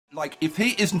Like, if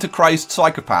he isn't a crazed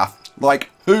psychopath, like,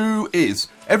 who is?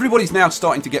 Everybody's now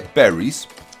starting to get berries.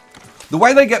 The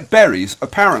way they get berries,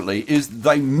 apparently, is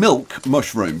they milk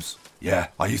mushrooms. Yeah,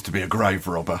 I used to be a grave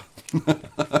robber.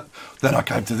 Then I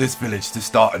came to this village to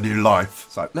start a new life.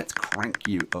 So let's crank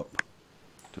you up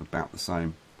to about the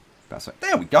same.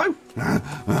 There we go.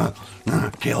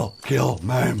 Kill,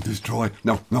 maim, destroy.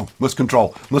 No, must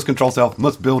control self,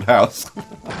 must build house.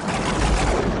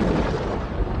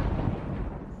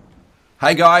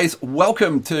 Hey guys,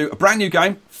 welcome to a brand new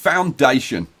game,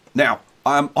 Foundation. Now,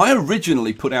 I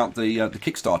originally put out the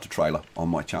Kickstarter trailer on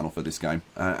my channel for this game,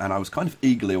 and I was kind of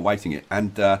eagerly awaiting it.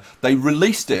 And they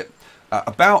released it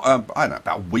about I don't know,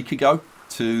 about a week ago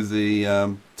to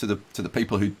the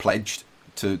people who pledged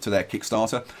to their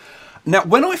Kickstarter. Now,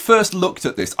 when I first looked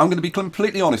at this, I'm going to be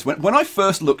completely honest. When I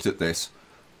first looked at this,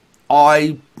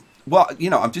 I'm just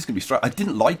going to be straight. I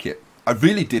didn't like it. I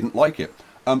really didn't like it.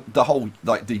 The whole,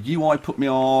 like, the UI put me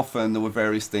off, and there were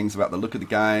various things about the look of the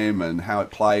game and how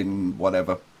it played and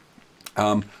whatever.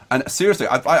 And seriously,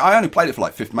 I only played it for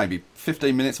like maybe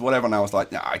 15 minutes or whatever, and I was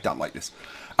like, nah, I don't like this.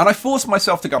 And I forced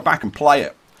myself to go back and play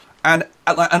it. And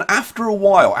after a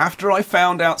while, after I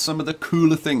found out some of the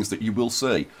cooler things that you will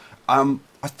see,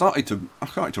 I started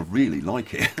to really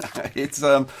like it. It's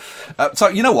so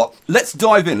you know what? Let's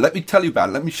dive in. Let me tell you about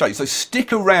it. Let me show you. So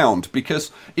stick around,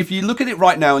 because if you look at it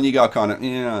right now and you go kind of,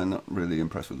 yeah, I'm not really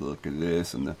impressed with the look of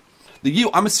this and the UI.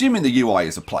 I'm assuming the UI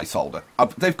is a placeholder.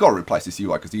 They've got to replace this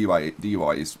UI because the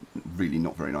UI is really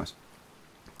not very nice.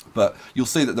 But you'll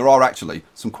see that there are actually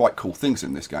some quite cool things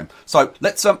in this game. So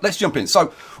let's jump in.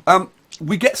 So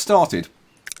we get started,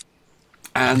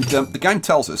 and the game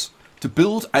tells us to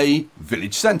build a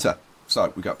village centre.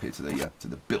 So we go up here to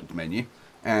the build menu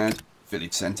and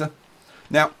village centre.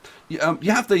 Now you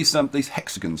have these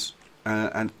hexagons,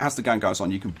 and as the game goes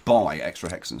on, you can buy extra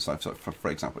hexagons. So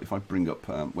for example, if I bring up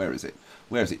where is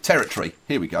it? Territory.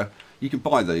 Here we go. You can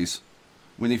buy these.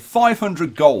 We need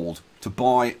 500 gold to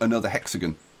buy another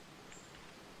hexagon.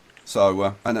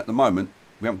 So and at the moment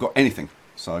we haven't got anything.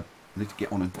 So we need to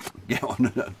get on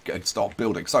and start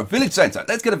building. So village centre.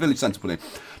 Let's get a village centre put in.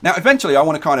 Now eventually I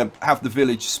want to kind of have the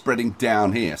village spreading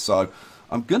down here. So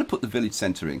I'm going to put the village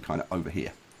centre in kind of over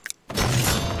here.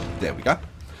 There we go.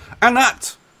 And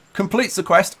that completes the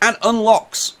quest and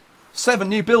unlocks 7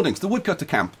 new buildings. The woodcutter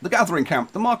camp, the gathering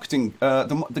camp, the marketing,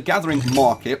 the gathering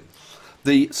market,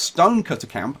 the stonecutter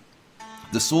camp,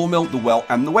 the sawmill, the well,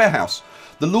 and the warehouse.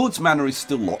 The Lord's Manor is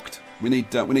still locked. We need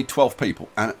 12 people,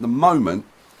 and at the moment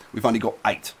we've only got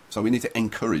 8. So we need to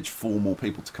encourage 4 more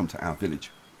people to come to our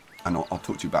village, and I'll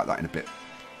talk to you about that in a bit.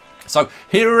 So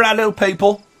here are our little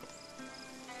people.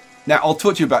 Now I'll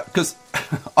talk to you about, because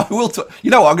I will.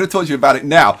 You know what? I'm going to talk to you about it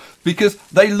now, because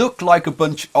they look like a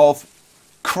bunch of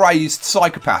crazed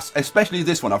psychopaths. Especially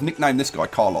this one. I've nicknamed this guy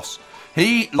Carlos.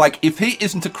 If he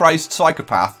isn't a crazed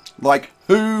psychopath, like,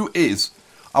 who is?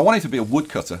 I want him to be a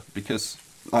woodcutter, because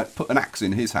like, put an axe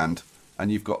in his hand,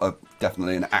 and you've got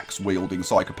definitely an axe-wielding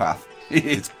psychopath. He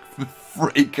is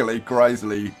freakily,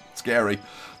 crazily scary.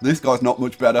 This guy's not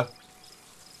much better.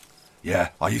 Yeah,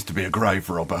 I used to be a grave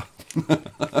robber.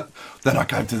 Then I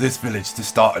came to this village to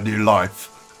start a new life.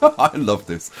 I love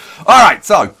this. All right,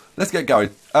 so let's get going.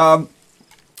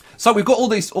 So we've got all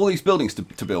these buildings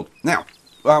to build now.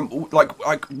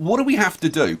 Like, what do we have to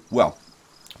do? Well,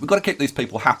 we've got to keep these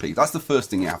people happy. That's the first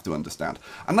thing you have to understand.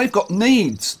 And they've got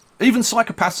needs. Even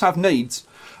psychopaths have needs.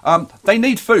 They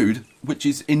need food, which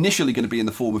is initially going to be in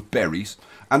the form of berries,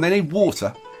 and they need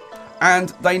water, and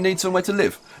they need somewhere to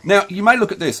live. Now, you may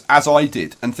look at this, as I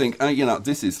did, and think,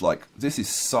 this is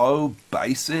so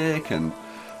basic, and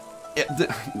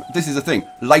this is the thing.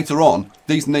 Later on,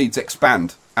 these needs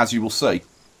expand, as you will see.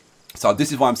 So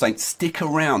this is why I'm saying stick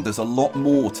around. There's a lot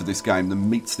more to this game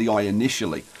than meets the eye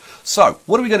initially. So,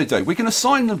 what are we going to do? We can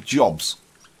assign them jobs.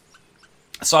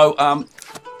 So,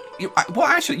 well,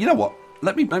 actually, you know what?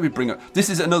 Let me maybe bring up. This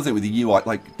is another thing with the UI.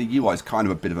 Like, the UI is kind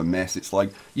of a bit of a mess. It's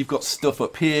like you've got stuff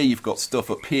up here, you've got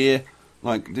stuff up here.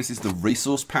 Like, this is the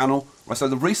resource panel. Right, so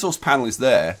the resource panel is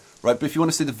there, right? But if you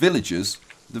want to see the villagers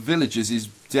is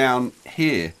down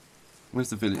here. Where's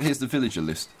the village? Here's the villager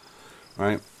list,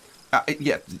 right?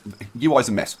 Yeah, UI's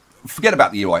a mess. Forget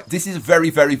about the UI. This is very,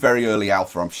 very, very early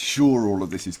alpha. I'm sure all of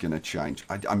this is going to change.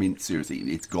 I mean, seriously,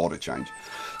 it's got to change.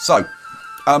 So,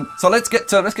 let's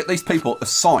get these people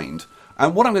assigned.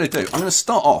 And what I'm going to do, I'm going to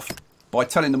start off by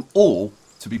telling them all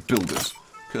to be builders,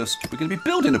 because we're going to be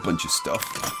building a bunch of stuff.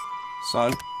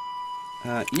 So,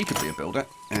 you could be a builder,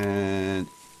 and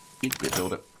you could be a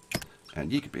builder,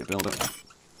 and you could be a builder.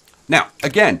 Now,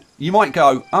 again, you might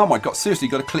go, oh my god, seriously,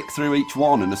 you've got to click through each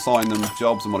one and assign them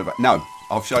jobs and whatever. No,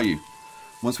 I'll show you.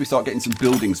 once we start getting some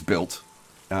buildings built,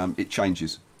 it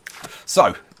changes.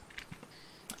 So,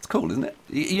 it's cool, isn't it?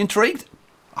 Are you intrigued?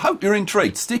 I hope you're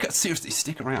intrigued. Seriously,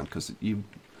 stick around, because you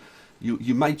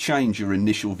may change your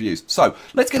initial views. So,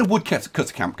 let's get a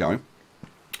woodcutter camp going.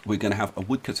 We're going to have a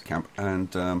woodcutter camp,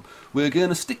 and we're going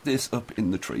to stick this up in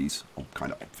the trees,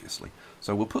 kind of obviously.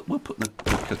 So we'll put the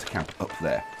woodcutter camp up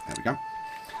there. There we go.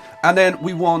 And then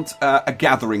we want a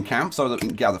gathering camp so that we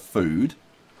can gather food.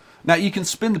 Now you can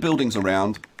spin the buildings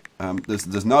around.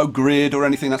 There's no grid or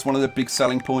anything. That's one of the big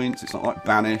selling points. It's not like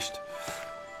Banished.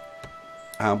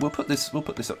 We'll put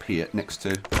this up here next to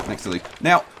the.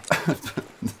 Now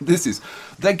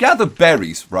they gather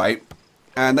berries, right?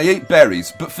 And they eat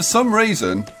berries, but for some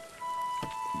reason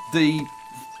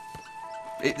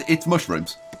it's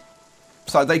mushrooms.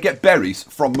 So they get berries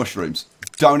from mushrooms.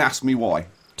 Don't ask me why.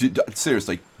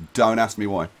 Seriously, don't ask me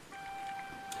why.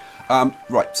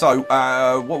 Right, so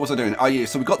what was I doing? Oh yeah,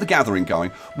 so we've got the gathering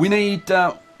going. We need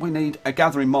a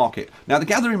gathering market. Now the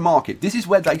gathering market, this is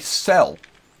where they sell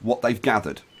what they've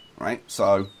gathered, right?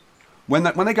 So when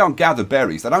they go and gather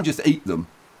berries, they don't just eat them,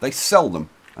 they sell them.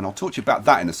 And I'll talk to you about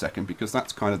that in a second, because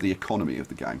that's kind of the economy of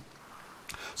the game.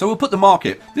 So we'll put the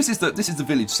market. This is the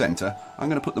village centre. I'm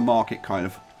going to put the market kind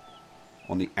of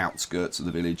on the outskirts of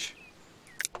the village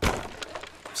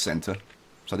centre.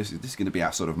 So this is going to be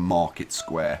our sort of market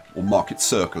square, or market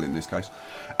circle in this case.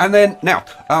 And then now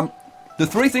the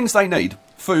three things they need: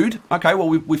 food. Okay, well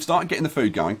we've started getting the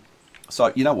food going.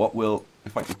 So you know what?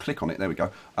 If I can click on it, there we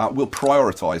go. We'll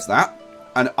prioritise that.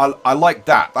 And I like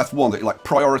that. That's one that, like,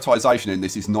 prioritization in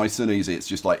this is nice and easy. It's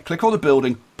just like, click on the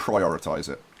building, prioritize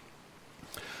it.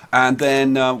 And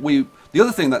then the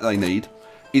other thing that they need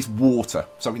is water.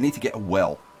 So we need to get a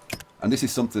well. And this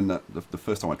is something that the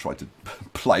first time I tried to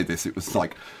play this, it was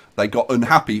like they got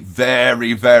unhappy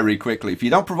very, very quickly. If you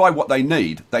don't provide what they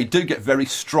need, they do get very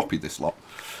stroppy, this lot.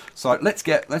 So let's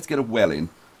get a well in.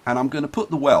 And I'm going to put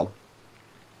the well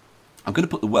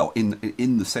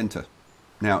in the center.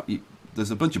 Now, there's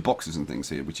a bunch of boxes and things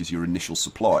here, which is your initial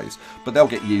supplies, but they'll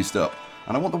get used up.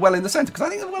 And I want the well in the centre, because I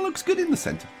think the well looks good in the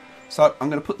centre. So I'm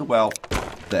going to put the well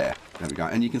there. There we go.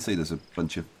 And you can see there's a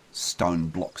bunch of stone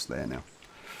blocks there now,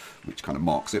 which kind of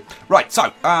marks it. Right,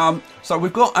 so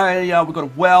we've got a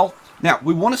well. Now,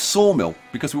 we want a sawmill,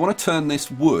 because we want to turn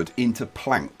this wood into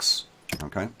planks.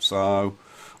 Okay, so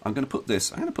I'm going to put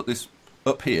this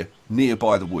up here,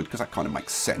 nearby the wood, because that kind of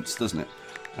makes sense, doesn't it?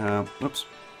 Whoops.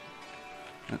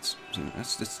 Let's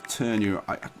turn you.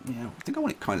 I think I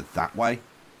want it kind of that way.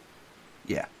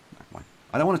 Yeah, that way.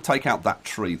 I don't want to take out that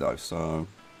tree though. So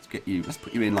let's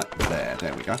put you in like there.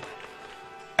 There we go.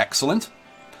 Excellent.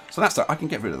 So that's that. I can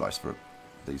get rid of those for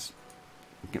these.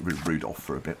 Get rid of Rudolph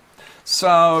for a bit.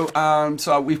 So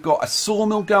we've got a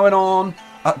sawmill going on.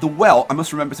 The well. I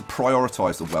must remember to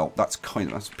prioritise the well. That's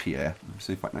Pierre. Let me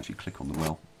see if I can actually click on the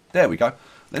well. There we go.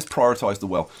 Let's prioritise the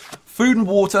well. Food and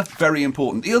water, very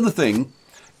important. The other thing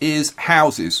is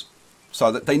houses,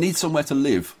 so that they need somewhere to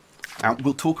live. And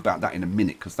we'll talk about that in a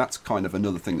minute, because that's kind of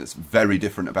another thing that's very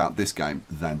different about this game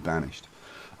than Banished.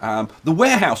 The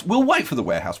warehouse, we'll wait for the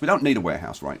warehouse. We don't need a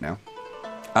warehouse right now.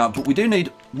 But we do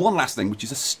need one last thing, which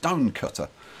is a stone cutter.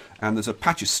 And there's a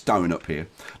patch of stone up here.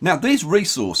 Now, these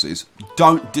resources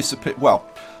don't disappear. Well,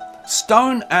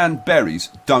 stone and berries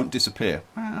don't disappear.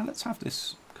 Let's have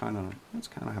this let's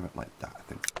kind of have it like that, I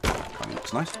think. Kind of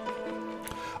looks nice.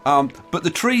 But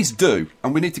the trees do,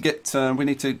 and we need to get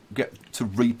to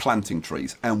replanting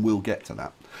trees, and we'll get to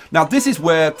that. Now, this is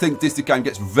where I think this game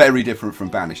gets very different from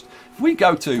Banished. If we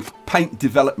go to paint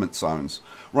development zones,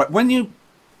 right? When you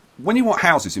want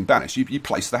houses in Banished, you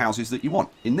place the houses that you want.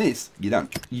 In this, you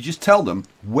don't. You just tell them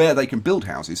where they can build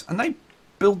houses, and they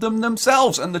build them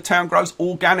themselves, and the town grows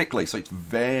organically. So it's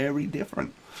very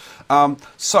different.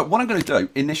 So what I'm going to do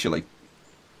initially,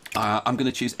 I'm going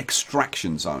to choose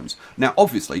extraction zones. Now,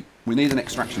 obviously, we need an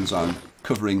extraction zone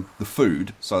covering the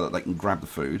food so that they can grab the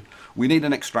food. We need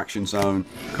an extraction zone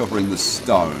covering the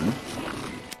stone,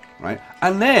 right?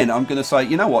 And then I'm going to say,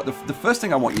 you know what? The first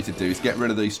thing I want you to do is get rid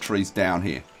of these trees down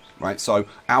here, right? So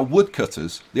our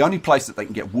woodcutters, the only place that they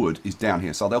can get wood is down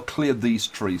here. So they'll clear these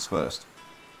trees first.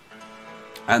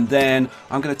 And then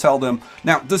I'm going to tell them,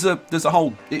 now there's a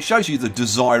whole, it shows you the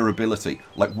desirability,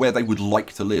 like where they would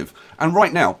like to live. And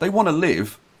right now they want to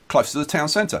live close to the town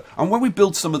centre. And when we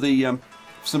build some of the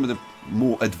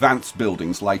more advanced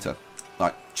buildings later,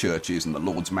 like churches and the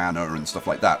Lord's Manor and stuff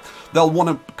like that, they'll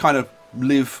want to kind of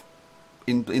live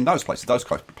in those places. Those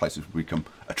places will become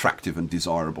attractive and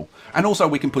desirable. And also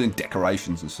we can put in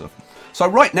decorations and stuff. So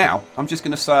right now I'm just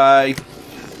going to say,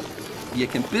 you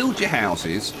can build your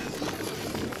houses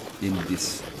in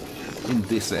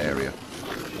this area.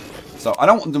 So I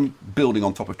don't want them building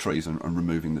on top of trees and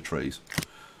removing the trees.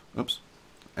 Oops.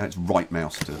 And it's right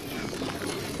mouse to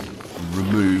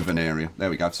remove an area.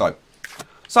 There we go. So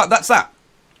that's that.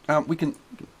 We can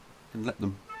let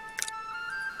them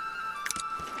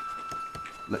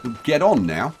get on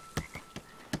now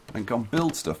and go and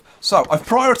build stuff. So I've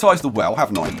prioritised the well,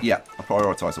 haven't I? Yeah, I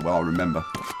prioritised the well. I remember.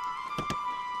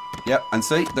 Yep, and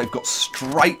see, they've got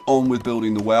straight on with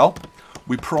building the well.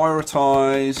 We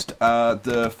prioritised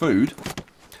the food.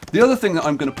 The other thing that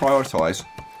I'm going to prioritise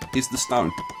is the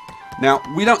stone. Now,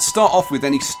 we don't start off with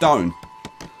any stone,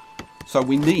 so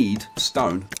we need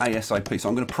stone ASAP. So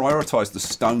I'm going to prioritise the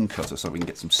stone cutter so we can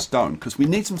get some stone, because we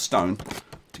need some stone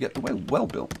to get the well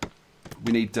built.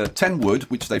 We need 10 wood,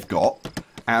 which they've got,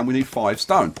 and we need 5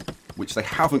 stone, which they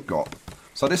haven't got.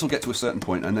 So this will get to a certain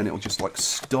point, and then it'll just like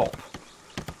stop.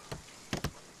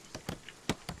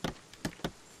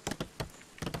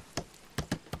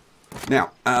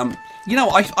 Now, you know,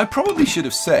 I probably should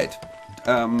have said,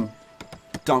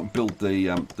 don't build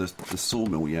the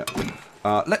sawmill yet.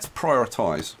 Let's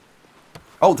prioritise.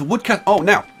 Oh, the woodcut. Oh,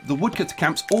 now the woodcutter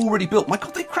camp's already built. My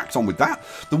God, they cracked on with that.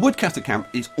 The woodcutter camp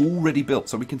is already built,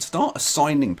 so we can start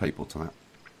assigning people to that.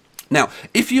 Now,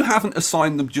 if you haven't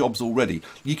assigned them jobs already,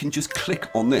 you can just click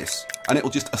on this, and it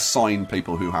will just assign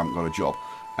people who haven't got a job.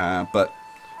 But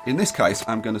in this case,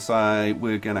 I'm going to say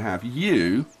we're going to have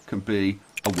you can be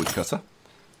a woodcutter,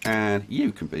 and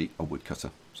you can be a woodcutter.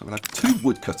 So we'll have 2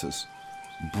 woodcutters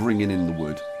bringing in the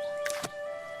wood.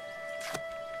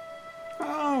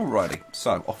 Alrighty,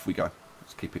 so off we go.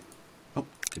 Let's keep it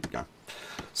going.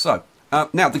 So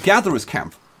now the gatherers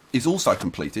camp is also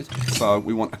completed. So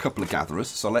we want a couple of gatherers.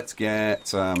 So let's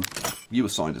get you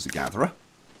assigned as a gatherer,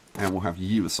 and we'll have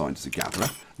you assigned as a gatherer.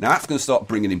 Now that's going to start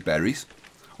bringing in berries.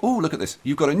 Oh, look at this!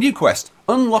 You've got a new quest: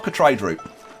 unlock a trade route.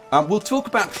 We'll talk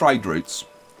about trade routes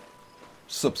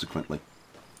subsequently,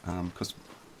 because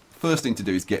first thing to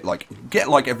do is get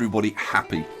like everybody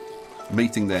happy,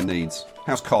 meeting their needs.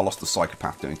 How's Carlos the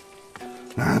psychopath doing?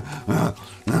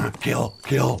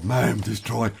 Kill, maim,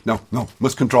 destroy. No,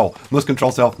 must control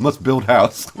self, must build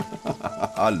house.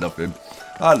 I love him.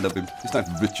 His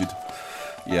name's Richard.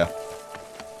 Yeah,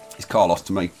 he's Carlos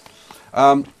to me.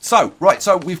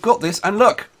 So we've got this, and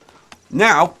look,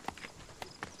 now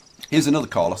here's another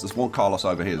Carlos. There's one Carlos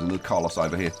over here. There's another Carlos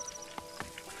over here.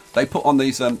 They put on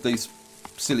these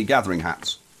silly gathering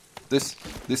hats. This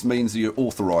means that you're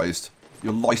authorised.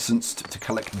 You're licensed to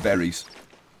collect berries.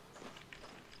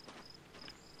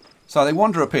 So they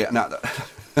wander up here. Now,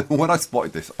 when I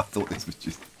spotted this, I thought this was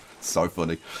just so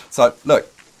funny. So, look.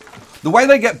 The way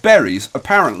they get berries,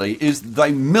 apparently, is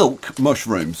they milk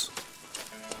mushrooms.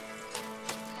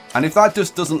 And if that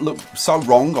just doesn't look so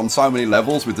wrong on so many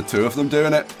levels with the 2 of them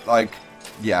doing it, like,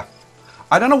 yeah.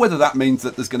 I don't know whether that means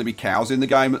that there's going to be cows in the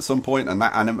game at some point and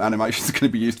that animation is going to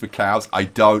be used for cows. I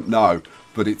don't know.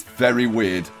 But it's very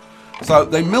weird. So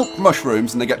they milk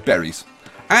mushrooms and they get berries.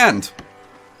 And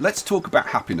let's talk about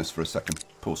happiness for a second.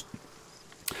 Pause.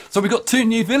 So we've got 2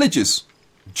 new villagers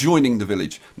joining the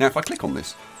village. Now if I click on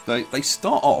this, they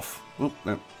start off, well,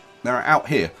 they're out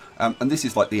here. And this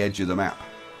is like the edge of the map.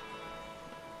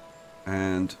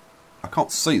 And I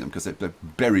can't see them because they're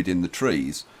buried in the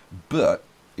trees. But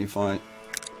if I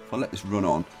let this run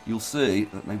on, you'll see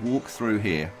that they walk through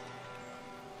here.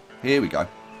 Here we go.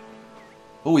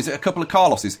 Oh, is it a couple of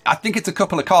Carloses? I think it's a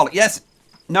couple of Carlos. Yes.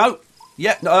 No.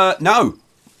 Yeah. No.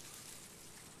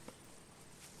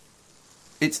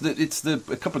 It's a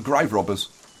couple of grave robbers.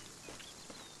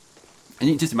 And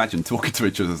you can just imagine talking to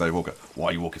each other as they walk. Why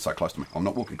are you walking so close to me? I'm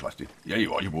not walking close to you. Yeah,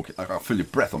 you are. You're walking. I'll feel your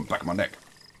breath on the back of my neck.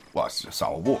 Well, it's just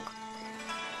how I walk.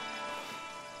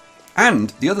 And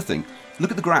the other thing,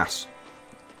 look at the grass.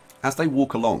 As they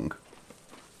walk along,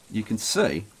 you can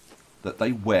see that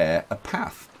they wear a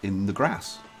path in the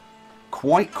grass.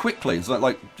 Quite quickly, it's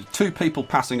like 2 people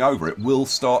passing over it will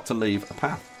start to leave a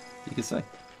path. You can see.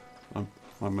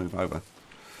 If I move over,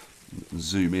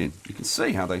 zoom in, you can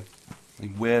see how they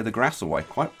wear the grass away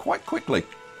quite quickly.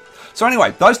 So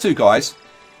anyway, those 2 guys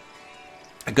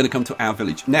are going to come to our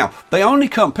village. Now,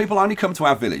 people only come to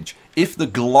our village if the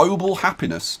global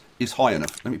happiness is high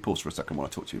enough. Let me pause for a second while I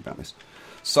talk to you about this.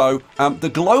 So, the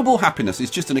global happiness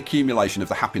is just an accumulation of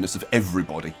the happiness of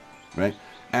everybody, right?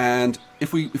 And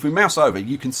if we mouse over,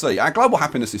 you can see our global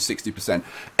happiness is 60%.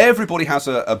 Everybody has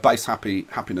a base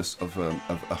happiness of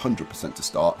 100% to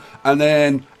start, and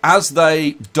then as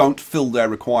they don't fill their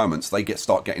requirements, they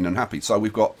start getting unhappy. So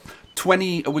we've got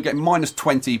 20. We're getting minus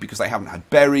 20 because they haven't had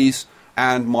berries,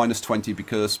 and minus 20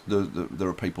 because there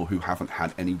are people who haven't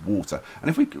had any water. And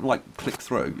if we like click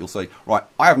through, you'll see, right,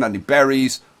 I haven't had any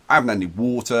berries. I haven't had any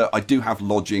water. I do have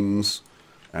lodgings.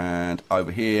 And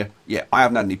over here, yeah, I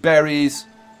haven't had any berries,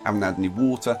 haven't had any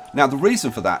water. Now, the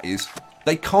reason for that is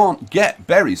they can't get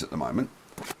berries at the moment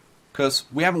because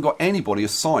we haven't got anybody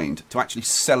assigned to actually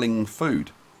selling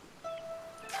food.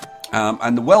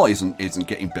 And the well isn't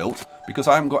getting built because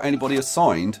I haven't got anybody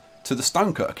assigned to the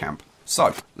stonecutter camp.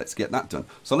 So, let's get that done.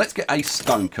 So, let's get a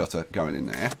stonecutter going in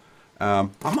there. I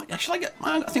think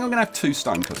I'm going to have 2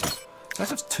 stonecutters. So,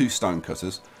 let's have 2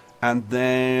 stonecutters. And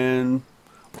then...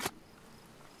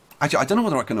 Actually, I don't know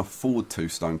whether I can afford 2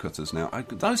 stonecutters now.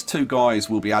 Those 2 guys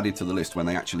will be added to the list when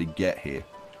they actually get here.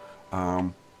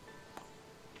 I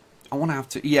want to have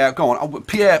to... Yeah, go on.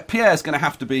 Pierre's going to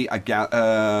have to be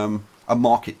a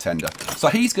market tender. So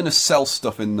he's going to sell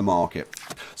stuff in the market.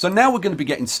 So now we're going to be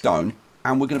getting stone,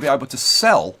 and we're going to be able to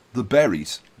sell the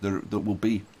berries that will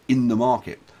be in the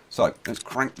market. So let's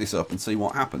crank this up and see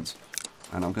what happens.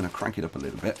 And I'm going to crank it up a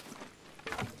little bit.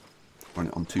 Run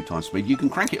it on 2 times speed. You can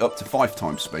crank it up to 5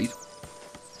 times speed.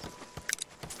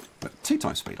 But 2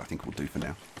 times speed I think will do for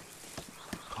now.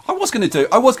 I was going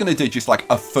to do just like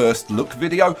a first look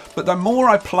video, but the more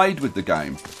I played with the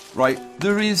game, right,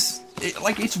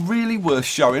 it's really worth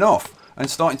showing off and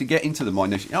starting to get into the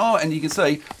minutiae. Oh, and you can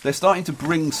see they're starting to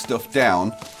bring stuff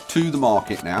down to the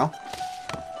market now.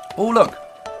 Oh, look.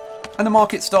 And the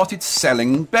market started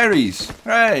selling berries.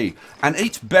 Hooray! And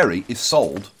each berry is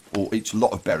sold, or each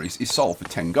lot of berries is sold for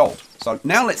 10 gold. So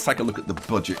now let's take a look at the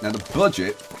budget. Now the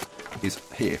budget is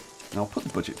here. Now I'll put the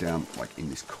budget down like in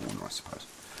this corner, I suppose.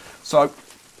 So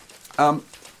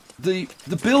the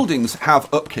buildings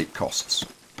have upkeep costs,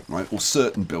 right? Or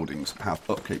certain buildings have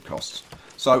upkeep costs.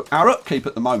 So our upkeep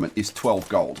at the moment is 12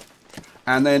 gold.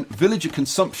 And then villager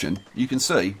consumption, you can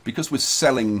see, because we're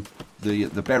selling the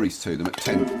berries to them at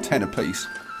 10 a piece.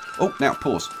 Oh, now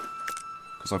pause,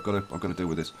 because I've got to deal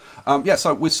with this. Yeah,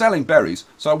 so we're selling berries,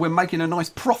 so we're making a nice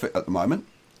profit at the moment.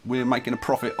 We're making a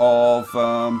profit of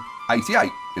 88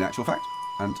 in actual fact,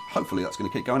 and hopefully that's going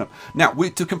to keep going up. Now,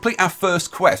 to complete our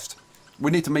first quest,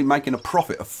 we need to be making a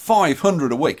profit of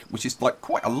 500 a week, which is like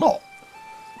quite a lot.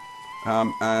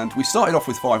 And we started off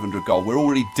with 500 gold. We're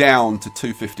already down to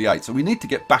 258, so we need to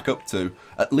get back up to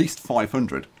at least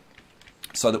 500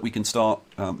 so that we can start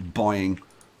buying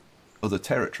other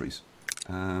territories.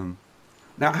 Now,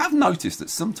 I have noticed that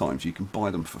sometimes you can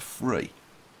buy them for free,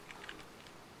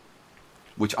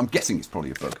 which I'm guessing is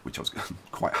probably a bug, which I was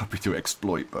quite happy to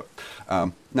exploit. But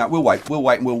now we'll wait,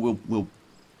 and we'll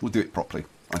do it properly,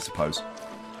 I suppose.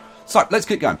 So let's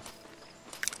get going.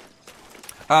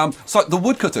 So the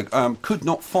woodcutter could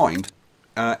not find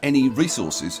any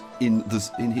resources in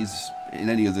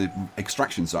any of the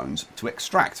extraction zones to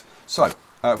extract. So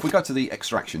if we go to the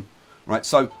extraction, right?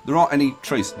 So there aren't any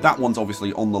trees. That one's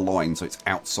obviously on the line, so it's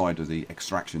outside of the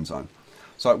extraction zone.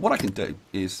 So what I can do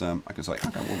is I can say,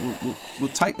 okay, we'll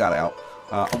take that out.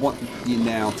 I want you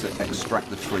now to extract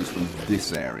the trees from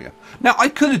this area. Now, I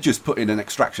could have just put in an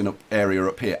extraction area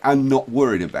up here and not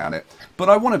worried about it, but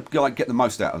I want to get the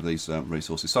most out of these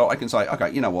resources. So I can say,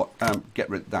 okay, you know what, get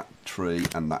rid of that tree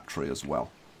and that tree as well.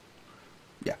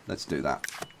 Yeah, let's do that.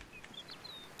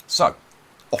 So,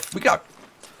 off we go.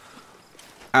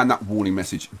 And that warning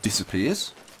message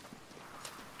disappears.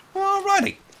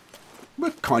 Alrighty.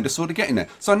 We're kind of sort of getting there.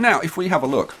 So now, if we have a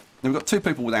look, we've got 2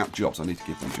 people without jobs. I need to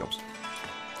give them jobs.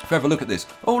 If we have a look at this,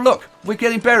 oh look, we're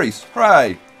getting berries.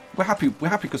 Hooray! We're happy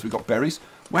because we've got berries.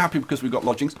 We're happy because we've got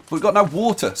lodgings. But we've got no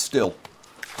water still,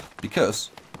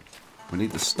 because we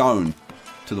need the stone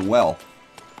to the well.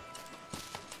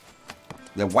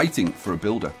 They're waiting for a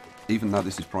builder, even though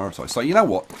this is prioritised. So you know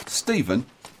what, Stephen,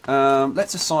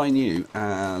 let's assign you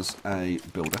as a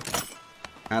builder,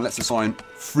 and let's assign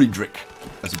Friedrich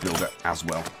as a builder as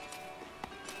well.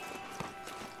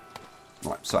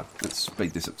 Right, so let's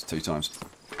speed this up to 2 times.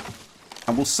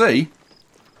 And we'll see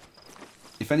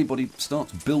if anybody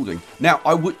starts building. Now,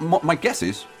 my guess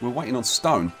is we're waiting on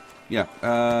stone. Yeah,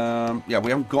 yeah, we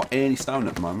haven't got any stone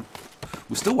at the moment.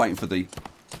 We're still waiting for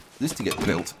this to get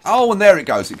built. Oh, and there it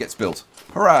goes. It gets built.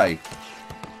 Hooray!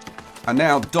 And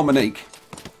now Dominique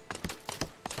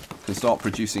can start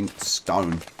producing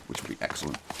stone, which will be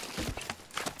excellent.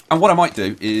 And what I might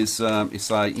do is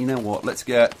say, you know what? Let's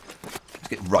get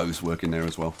Rose working there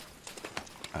as well.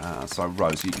 So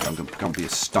Rose, you can go and be a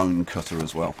stone cutter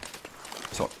as well.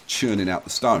 Start churning out the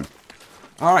stone.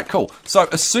 Alright, cool. So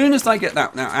as soon as they get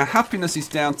that, now our happiness is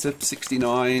down to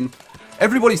 69.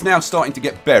 Everybody's now starting to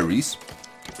get berries.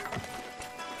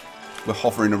 We're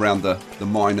hovering around the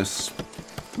minus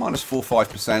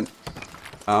 4-5%.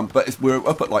 But we're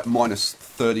up at like minus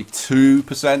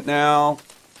 32% now.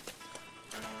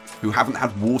 Who haven't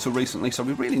had water recently, so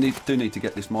we really do need to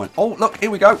get this mine. Oh, look,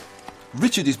 here we go.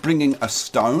 Richard is bringing a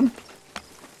stone.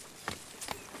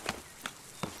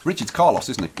 Richard's Carlos,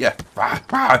 isn't he? Yeah.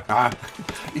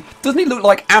 Doesn't he look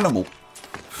like Animal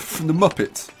from the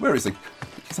Muppets? Where is he?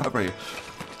 He's over here.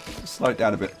 Slow it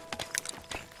down a bit.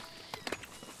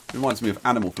 Reminds me of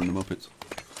Animal from the Muppets.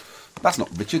 That's not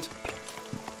Richard,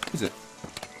 is it?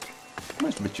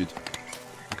 Where's Richard?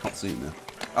 I can't see him now.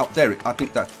 Oh, there it. I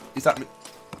think that is that.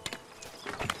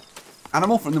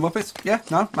 Animal from the Muppets? Yeah?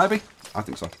 No? Maybe? I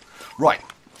think so. Right.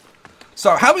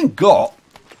 So, having got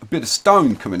a bit of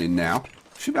stone coming in now,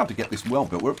 should be able to get this well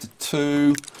built. We're up to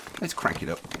 2. Let's crank it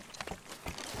up.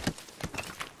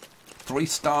 3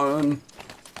 stone.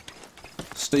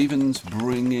 Stephen's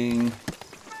bringing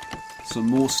some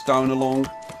more stone along.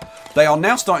 They are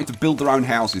now starting to build their own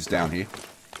houses down here.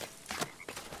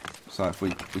 So, if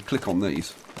we click on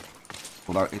these,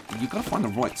 although you've got to find the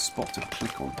right spot to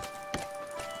click on.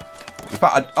 In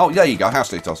fact, oh, there you go, house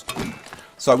details.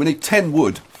 So we need 10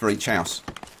 wood for each house.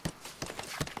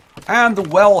 And the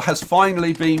well has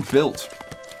finally been built.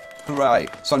 Hooray.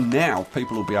 So now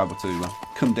people will be able to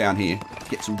come down here,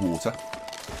 get some water.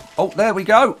 Oh, there we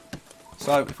go.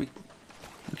 So if we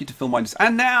look to fill mine.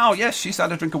 And now, yes, she's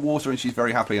had a drink of water and she's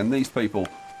very happy. And these people,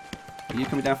 are you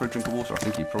coming down for a drink of water? I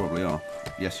think you probably are.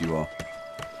 Yes, you are.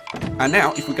 And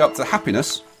now, if we go up to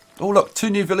happiness. Oh, look, 2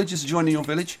 new villagers are joining your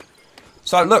village.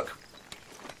 So look.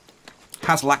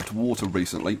 Has lacked water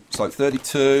recently, so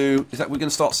 32. Is that we're going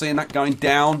to start seeing that going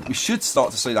down? We should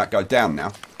start to see that go down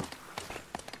now.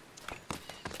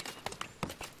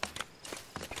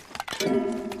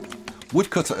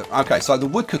 Woodcutter. Okay, so the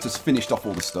woodcutter's finished off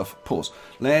all the stuff. Pause.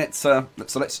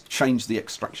 Let's change the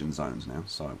extraction zones now.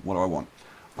 So what do I want?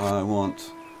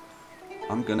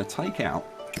 I'm going to take out.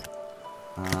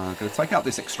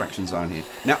 This extraction zone here.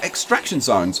 Now, extraction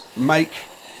zones make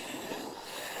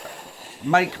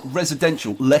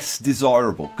residential less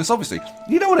desirable, because obviously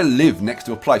you don't want to live next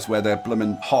to a place where they're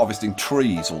blooming harvesting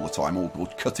trees all the time or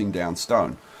cutting down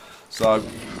stone. So,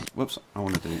 whoops, I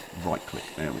want to do right click.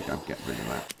 There we go, get rid of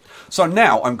that. So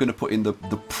now I'm going to put in the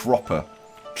proper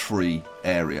tree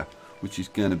area, which is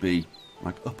going to be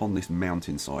like up on this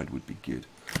mountainside would be good.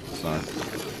 So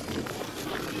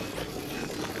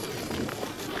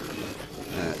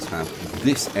let's have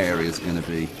this area is going to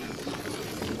be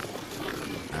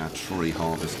our tree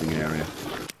harvesting area.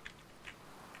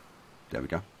 There we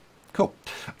go. Cool.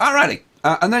 Alrighty.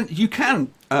 And then you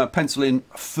can pencil in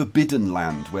forbidden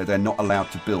land where they're not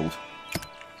allowed to build.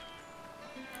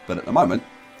 But at the moment,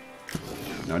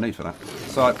 no need for that.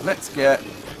 So let's get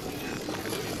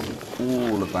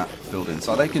all of that filled in.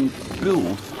 So they can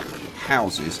build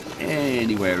houses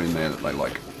anywhere in there that they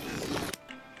like.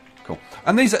 Cool.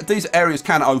 And these areas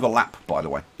can overlap, by the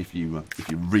way, if you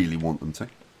really want them to.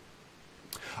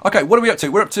 Okay, what are we up to?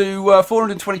 We're up to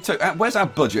 422. Where's our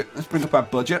budget? Let's bring up our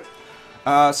budget.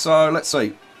 So let's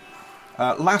see.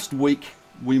 Last week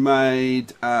we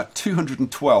made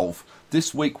 212.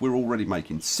 This week we're already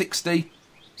making 60.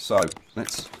 So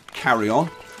let's carry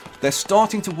on. They're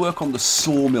starting to work on the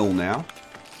sawmill now.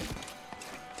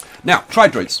 Now,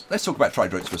 trade routes. Let's talk about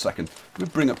trade routes for a second. We'll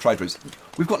bring up trade routes.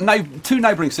 We've got 2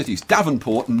 neighbouring cities,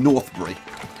 Davenport and Northbury.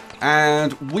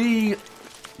 And we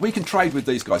can trade with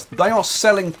these guys. They are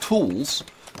selling tools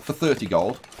for 30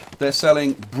 gold. They're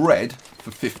selling bread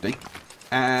for 50.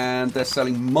 And they're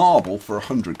selling marble for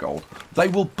 100 gold. They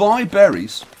will buy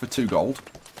berries for 2 gold.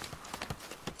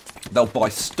 They'll buy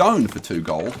stone for 2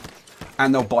 gold.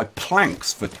 And they'll buy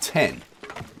planks for 10.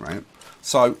 Right?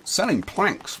 So selling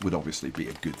planks would obviously be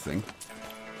a good thing.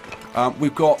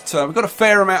 We've got a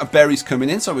fair amount of berries coming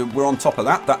in, so we're on top of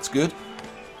that. That's good.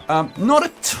 Not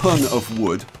a ton of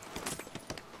wood.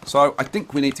 So I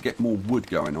think we need to get more wood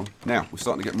going on. Now we're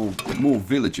starting to get more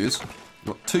villagers.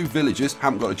 We've got 2 villagers,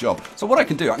 haven't got a job. So what I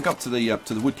can do, I can go up to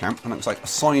the wood camp and I can say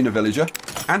assign a villager,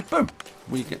 and boom,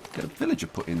 we get a villager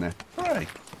put in there. Hooray!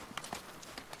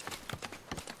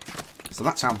 So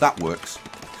that's how that works.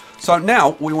 So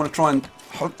now we want to try and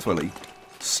hopefully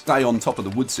stay on top of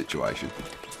the wood situation.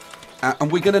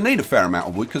 And we're going to need a fair amount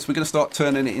of wood because we're going to start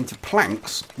turning it into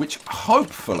planks, which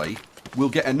hopefully we'll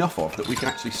get enough of that we can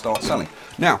actually start selling.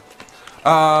 Now,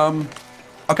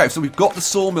 okay, so we've got the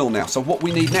sawmill now. So what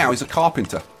we need now is a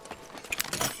carpenter.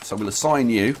 So we'll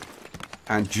assign you.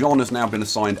 And John has now been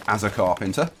assigned as a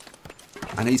carpenter.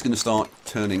 And he's going to start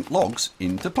turning logs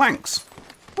into planks.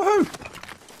 Woohoo!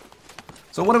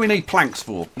 So what do we need planks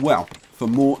for? Well, for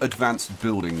more advanced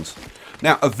buildings.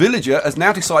 Now, a villager has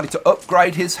now decided to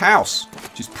upgrade his house,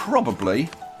 which is probably...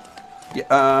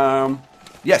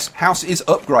 yes, house is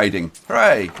upgrading.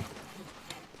 Hooray!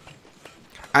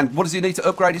 And what does he need to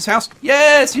upgrade his house?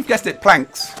 Yes, you've guessed it,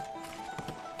 planks.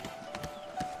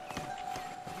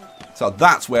 So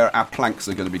that's where our planks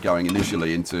are going to be going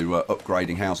initially into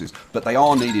upgrading houses. But they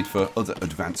are needed for other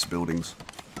advanced buildings.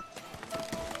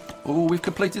 Oh, we've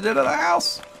completed it at a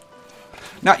house.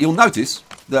 Now, you'll notice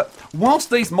that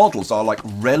whilst these models are like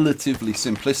relatively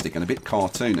simplistic and a bit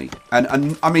cartoony,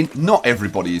 and I mean, not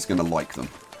everybody is going to like them.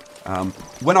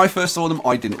 When I first saw them,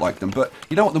 I didn't like them. But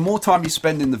you know what? The more time you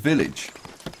spend in the village,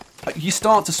 you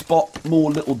start to spot more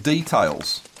little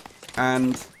details.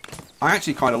 And I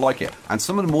actually kind of like it. And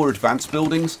some of the more advanced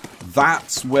buildings,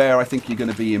 that's where I think you're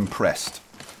going to be impressed.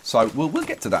 So we'll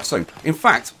get to that soon. In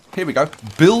fact, here we go.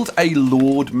 Build a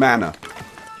Lord Manor.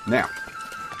 Now,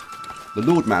 the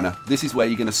Lord Manor, this is where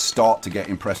you're going to start to get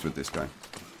impressed with this game.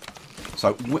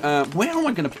 So where am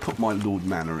I going to put my Lord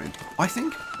Manor in? I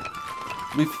think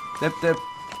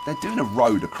they're doing a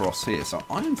road across here. So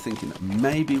I'm thinking that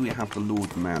maybe we have the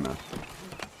Lord Manor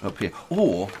up here.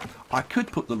 Or I could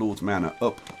put the Lord's Manor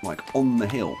up, like, on the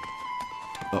hill.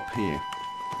 Up here.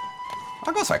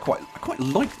 I've got to say, I quite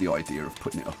like the idea of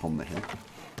putting it up on the hill.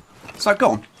 So,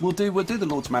 go on. We'll do the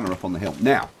Lord's Manor up on the hill.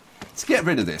 Now, let's get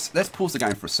rid of this. Let's pause the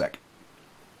game for a sec.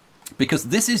 Because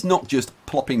this is not just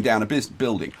plopping down a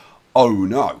building. Oh,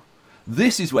 no.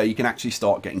 This is where you can actually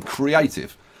start getting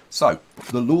creative. So,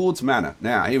 the Lord's Manor.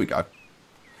 Now, here we go.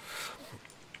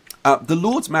 The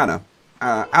Lord's Manor,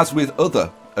 as with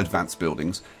other advanced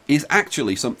buildings, is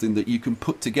actually something that you can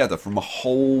put together from a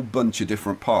whole bunch of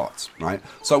different parts, right?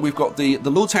 So we've got the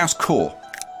Lord's House core,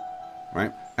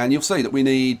 right? And you'll see that we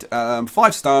need 5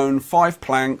 stone, 5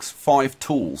 planks, 5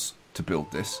 tools to build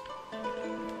this.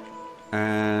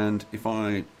 And if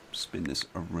I spin this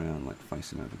around, like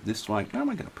facing over this way, where am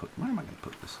I going to put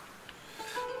this?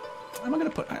 I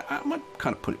might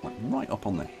kind of put it like right up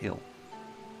on the hill.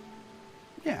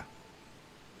 Yeah.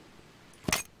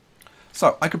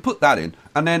 So I can put that in,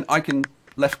 and then I can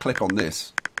left click on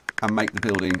this and make the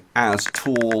building as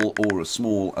tall or as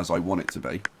small as I want it to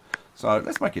be. So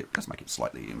let's make it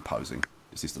slightly imposing.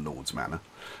 This is the Lord's Manor.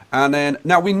 And then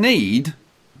now we need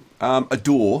a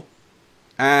door,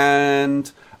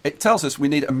 and it tells us we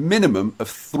need a minimum of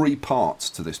 3 parts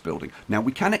to this building. Now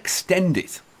we can extend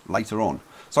it later on.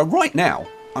 So right now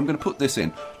I'm going to put this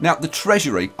in. Now the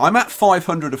treasury, I'm at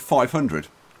 500 of 500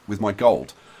 with my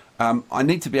gold. I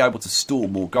need to be able to store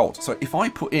more gold. So if I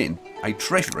put in a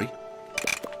treasury,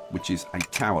 which is a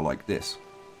tower like this,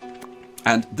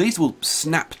 and these will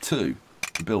snap to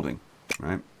the building,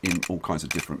 right, in all kinds of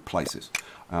different places.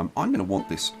 I'm going to want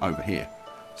this over here.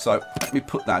 So let me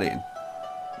put that in,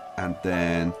 and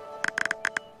then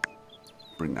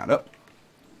bring that up.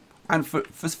 And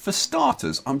for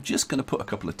starters, I'm just going to put a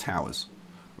couple of towers.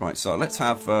 Right, so let's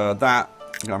have that.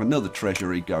 I'm going to have another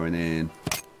treasury going in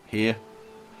here.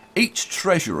 Each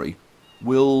treasury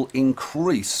will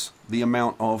increase the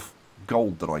amount of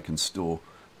gold that I can store.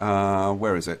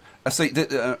 Where is it? See,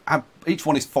 each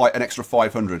one is an extra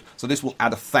 500, so this will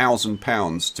add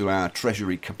 £1,000 to our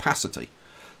treasury capacity.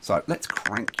 So let's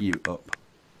crank you up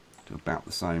to about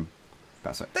the same.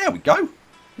 There we go.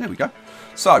 There we go.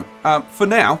 So for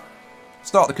now,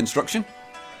 start the construction.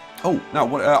 Oh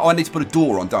no! I need to put a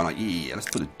door on, don't I? Yeah, let's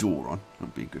put a door on. That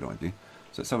would be a good idea.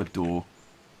 So let's have a door.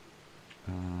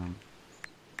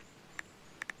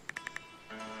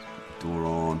 Door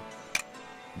on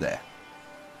there.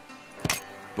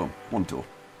 Boom, one door.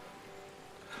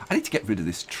 I need to get rid of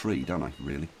this tree, don't I?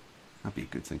 Really, that'd be a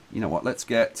good thing. You know what? Let's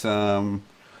get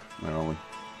where are we?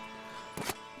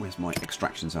 Where's my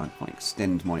extraction zone? If I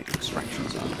extend my extraction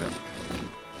zone a bit.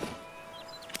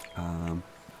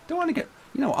 Do I want to get?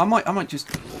 You know what? I might just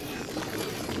do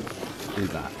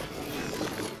that.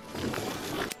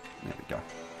 There we go.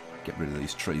 Get rid of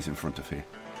these trees in front of here.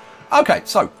 Okay,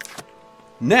 so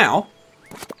now,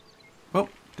 well,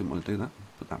 didn't want to do that.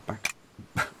 Put that back.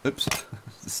 Oops,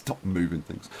 stop moving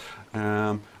things.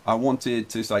 I wanted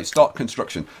to say start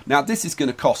construction. Now this is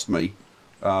going to cost me,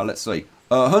 let's see,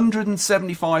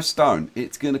 175 stone.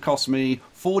 It's going to cost me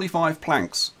 45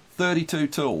 planks, 32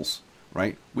 tools,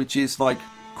 right? Which is like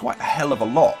quite a hell of a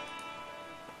lot.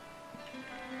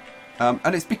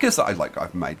 And it's because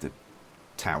I've made the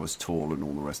towers tall and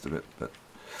all the rest of it, but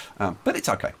it's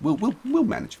okay. We'll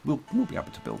manage. We'll be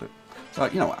able to build it. So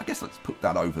you know what? I guess let's put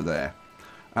that over there.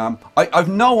 I've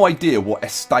no idea what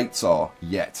estates are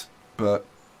yet, but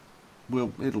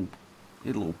it'll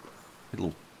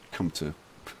come to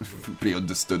be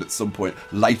understood at some point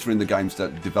later in the game's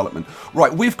development.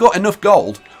 Right, we've got enough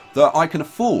gold that I can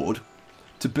afford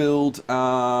to build.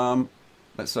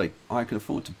 Let's see, I can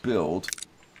afford to build,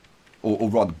 or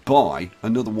rather buy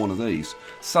another one of these.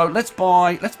 So let's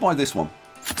buy this one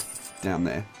down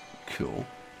there. Cool.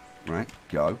 Right,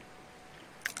 go.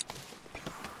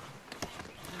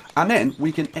 And then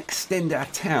we can extend our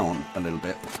town a little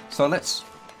bit. So let's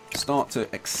start to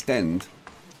extend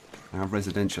our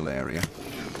residential area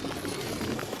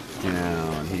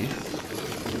down here.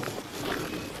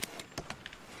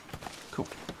 Cool.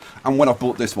 And when I've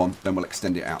bought this one, then we'll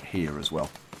extend it out here as well,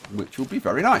 which will be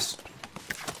very nice.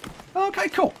 Okay,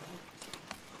 cool.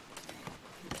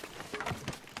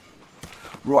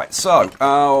 Right, so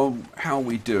how are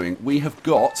we doing? We have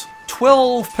got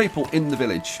 12 people in the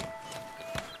village.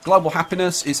 Global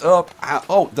happiness is up.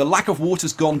 Oh, the lack of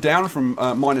water's gone down from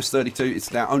 -32.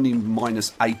 It's now only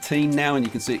 -18 now, and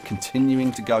you can see it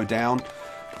continuing to go down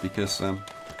because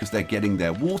they're getting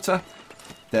their water.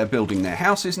 They're building their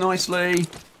houses nicely.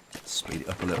 Speed it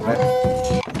up a little bit.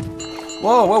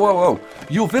 Whoa, whoa, whoa, whoa.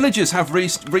 Your villagers have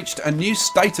reached a new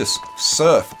status.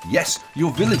 Serf. Yes,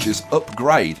 your villagers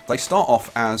upgrade. They start off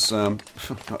as...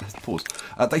 pause.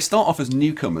 They start off as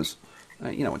newcomers.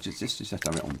 You know what, just have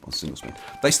to have it on single screen.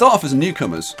 They start off as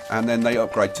newcomers, and then they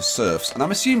upgrade to serfs. And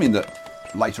I'm assuming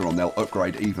that later on they'll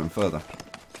upgrade even further.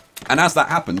 And as that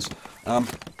happens,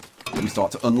 we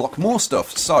start to unlock more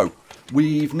stuff. So,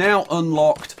 we've now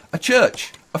unlocked a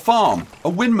church, a farm, a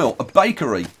windmill, a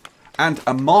bakery, and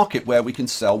a market where we can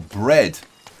sell bread.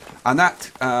 And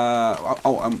that,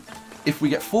 if we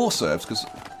get 4 serfs, because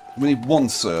we need 1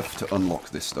 serf to unlock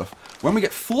this stuff. When we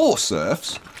get 4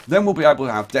 serfs, then we'll be able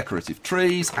to have decorative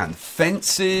trees and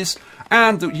fences,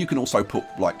 and you can also put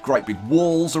like great big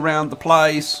walls around the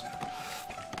place.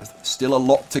 There's still a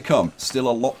lot to come, still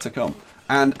a lot to come.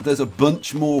 And there's a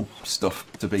bunch more stuff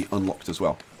to be unlocked as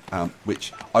well,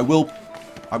 which I will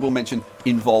mention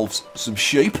involves some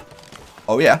sheep.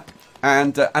 Oh yeah,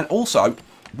 and also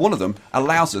one of them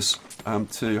allows us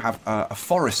to have a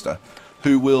forester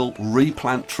who will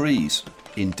replant trees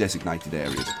in designated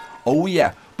areas. Oh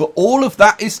yeah, but all of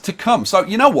that is to come. So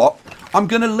you know what? I'm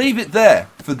going to leave it there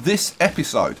for this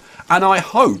episode, and I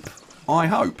hope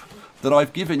that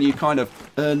I've given you kind of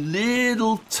a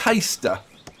little taster.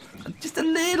 Just a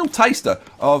little taster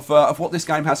of what this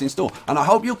game has in store. And I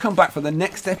hope you'll come back for the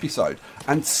next episode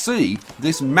and see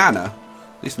this manor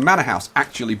house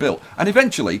actually built. And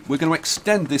eventually we're going to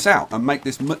extend this out and make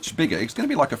this much bigger. It's going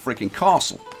to be like a freaking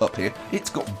castle up here. It's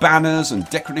got banners and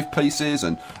decorative pieces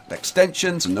and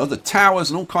extensions and other towers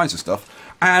and all kinds of stuff.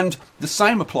 And the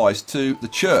same applies to the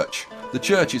church. The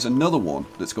church is another one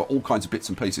that's got all kinds of bits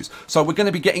and pieces. So we're going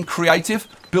to be getting creative,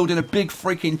 building a big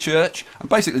freaking church. And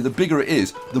basically, the bigger it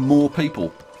is, the more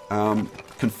people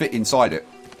can fit inside it.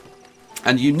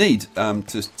 And you need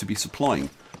to be supplying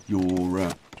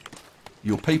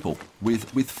your people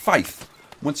with faith.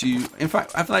 Once you, in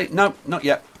fact, have they? No, not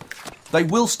yet. They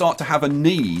will start to have a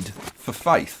need for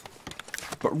faith.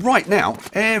 But right now,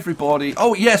 everybody.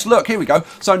 Oh yes, look, here we go.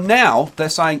 So now they're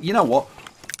saying, you know what?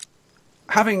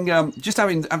 Having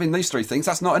these 3 things,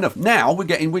 that's not enough. Now we're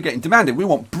getting demanded. We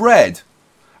want bread,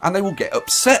 and they will get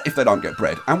upset if they don't get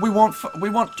bread. And we want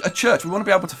a church. We want to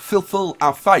be able to fulfill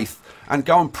our faith and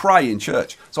go and pray in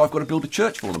church. So I've got to build a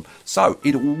church for them. So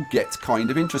it all gets kind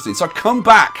of interesting. So come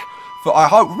back for.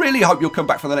 Really hope you'll come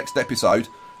back for the next episode,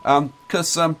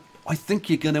 because I think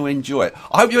you're going to enjoy it.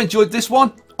 I hope you enjoyed this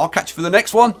one. I'll catch you for the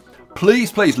next one.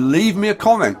 Please leave me a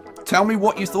comment. Tell me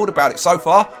what you thought about it so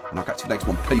far, and I'll catch you for the next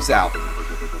one. Peace out.